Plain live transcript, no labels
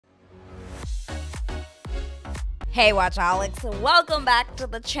Hey Watchaholics, welcome back to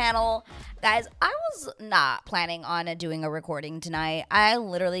the channel. Guys, I was not planning on doing a recording tonight. I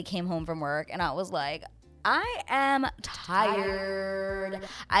literally came home from work and I was like, I am tired.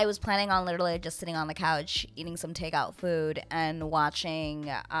 I was planning on literally just sitting on the couch, eating some takeout food and watching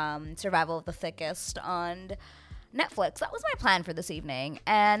Survival of the Thickest on Netflix. That was my plan for this evening.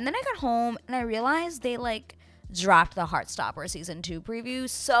 And then I got home and I realized they dropped the Heartstopper season 2 preview.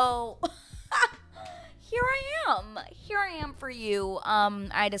 So Here I am for you.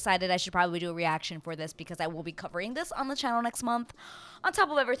 I decided I should probably do a reaction for this because I will be covering this on the channel next month on top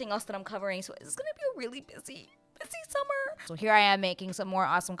of everything else that I'm covering. So it's going to be a really busy summer. So here I am making some more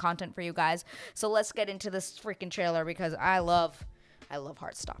awesome content for you guys. So let's get into this freaking trailer because I love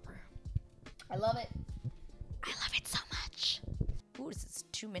Heartstopper. I love it. I love it so much. Ooh, this is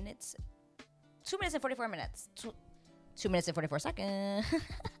 2 minutes. 2 minutes and 44 minutes. 2 minutes and 44 seconds.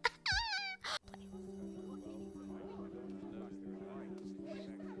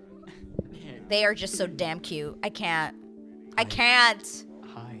 They are just so damn cute. I can't.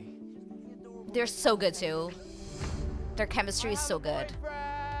 Hi. They're so good too. Their chemistry is so good.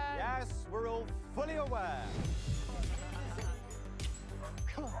 Yes, we're all fully aware.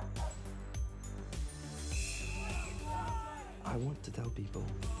 Come on. I want to tell people.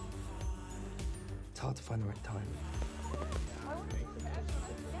 It's hard to find the right time.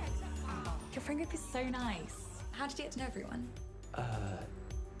 Your friend group is so nice. How did you get to know everyone?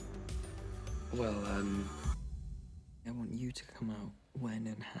 Well, I want you to come out when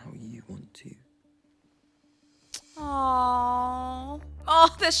and how you want to. Aww.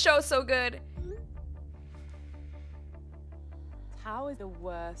 Oh, this show's so good. How is the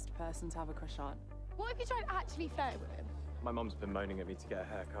worst person to have a crush on? What if you tried actually flirting with him? My mum's been moaning at me to get a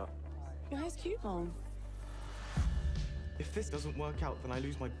haircut. Your hair's cute, Mom. If this doesn't work out, then I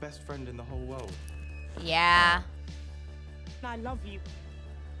lose my best friend in the whole world. Yeah. I love you.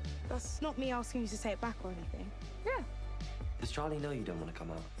 That's not me asking you to say it back or anything. Yeah. Does Charlie know you don't want to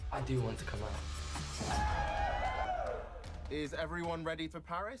come out? I do want to come out. Is everyone ready for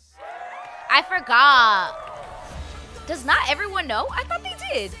Paris? I forgot. Does not everyone know? I thought they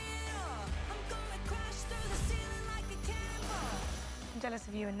did. I'm jealous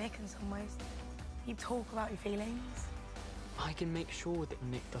of you and Nick in some ways. You talk about your feelings. I can make sure that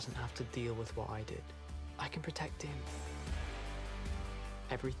Nick doesn't have to deal with what I did. I can protect him.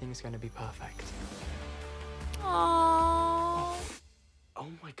 Everything's going to be perfect. Aww. Oh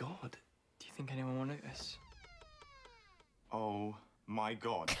my god. Do you think anyone will notice? Oh my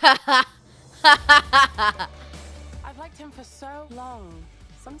god. I've liked him for so long.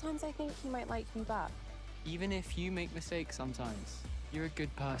 Sometimes I think he might like me back. Even if you make mistakes sometimes, you're a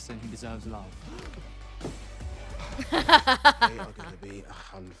good person who deserves love. They are going to be a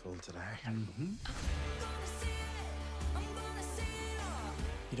handful today.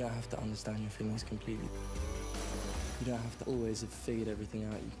 You don't have to understand your feelings completely. You don't have to always have figured everything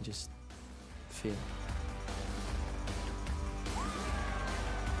out. You can just feel.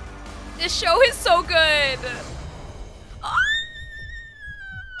 This show is so good. Oh,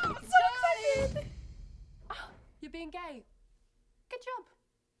 I'm so excited. Oh, you're being gay. Good job.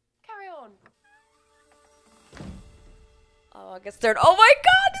 Carry on. August 3rd. Oh my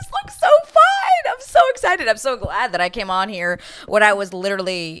god, this looks so fun. I'm so excited. I'm so glad that I came on here when I was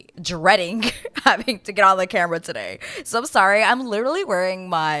literally dreading having to get on the camera today. So I'm sorry. I'm literally wearing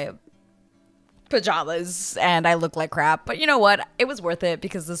my pajamas and I look like crap. But you know what? It was worth it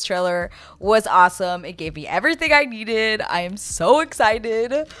because this trailer was awesome. It gave me everything I needed. I am so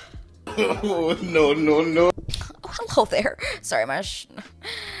excited. Oh, no. Oh, hello there. Sorry, my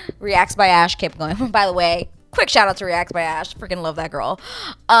Reacts by Ash kept going. By the way, quick shout out to Reacts by Ash. Freaking love that girl.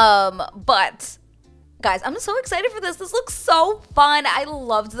 But guys, I'm so excited for this. This looks so fun. I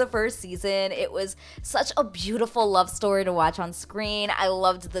loved the first season. It was such a beautiful love story to watch on screen. I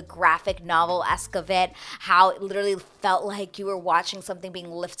loved the graphic novel-esque of it, how it literally felt like you were watching something being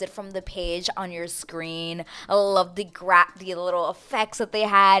lifted from the page on your screen. I loved the little effects that they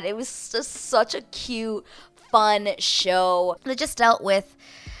had. It was just such a cute, fun show that just dealt with,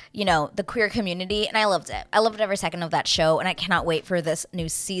 you know, the queer community, and I loved it. I loved every second of that show, and I cannot wait for this new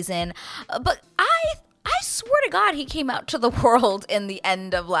season. But I swear to God, he came out to the world in the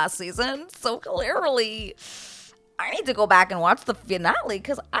end of last season, so clearly I need to go back and watch the finale,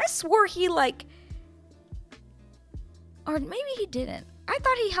 because I swore he, or maybe he didn't. I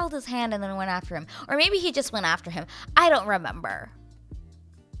thought he held his hand and then went after him, or maybe he just went after him. I don't remember.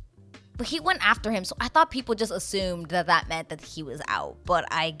 But he went after him, so I thought people just assumed that that meant that he was out, but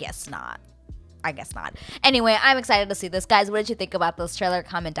I guess not. I guess not. Anyway, I'm excited to see this. Guys, what did you think about this trailer?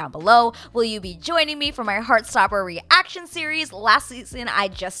 Comment down below. Will you be joining me for my Heartstopper reaction series? Last season, I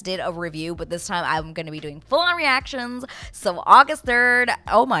just did a review, but this time I'm going to be doing full-on reactions. So August 3rd,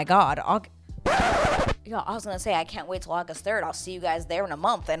 oh my god. Yo, I was going to say, I can't wait till August 3rd. I'll see you guys there in a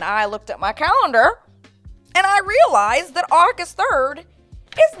month. And I looked at my calendar, and I realized that August 3rd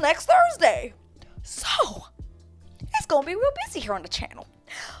is next Thursday. So, it's going to be real busy here on the channel.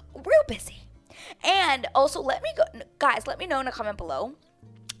 Real busy. And also, guys, let me know in a comment below.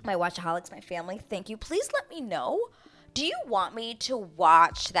 My watchaholics, my family, thank you. Please let me know. Do you want me to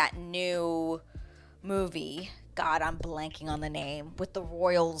watch that new movie? God, I'm blanking on the name. With the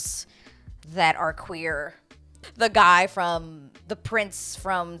royals that are queer. The guy from the prince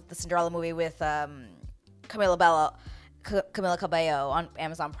from the Cinderella movie with Camila Cabello on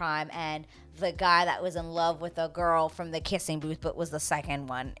Amazon Prime, and the guy that was in love with a girl from the Kissing Booth but was the second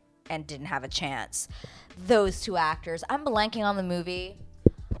one and didn't have a chance. Those two actors. I'm blanking on the movie.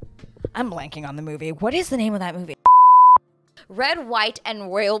 What is the name of that movie? Red, White,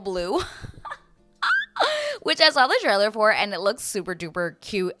 and Royal Blue. Which I saw the trailer for, and it looks super duper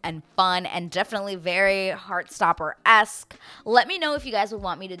cute and fun and definitely very Heartstopper-esque. Let me know if you guys would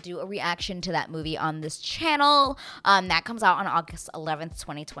want me to do a reaction to that movie on this channel. That comes out on August 11th,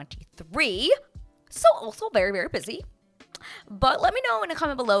 2023. So also very, very busy. But let me know in a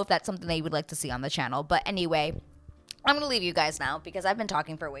comment below if that's something that you would like to see on the channel. But anyway, I'm going to leave you guys now because I've been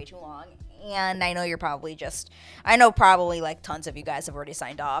talking for way too long. And I know you're probably probably like tons of you guys have already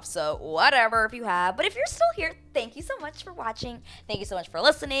signed off. So whatever if you have. But if you're still here, thank you so much for watching. Thank you so much for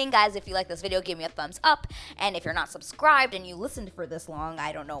listening. Guys, if you like this video, give me a thumbs up. And if you're not subscribed and you listened for this long,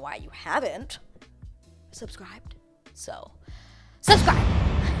 I don't know why you haven't subscribed. So subscribe.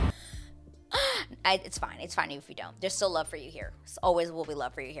 It's fine. It's fine if you don't. There's still love for you here. There's always will be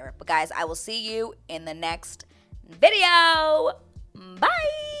love for you here. But guys, I will see you in the next video.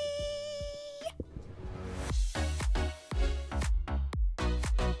 Bye.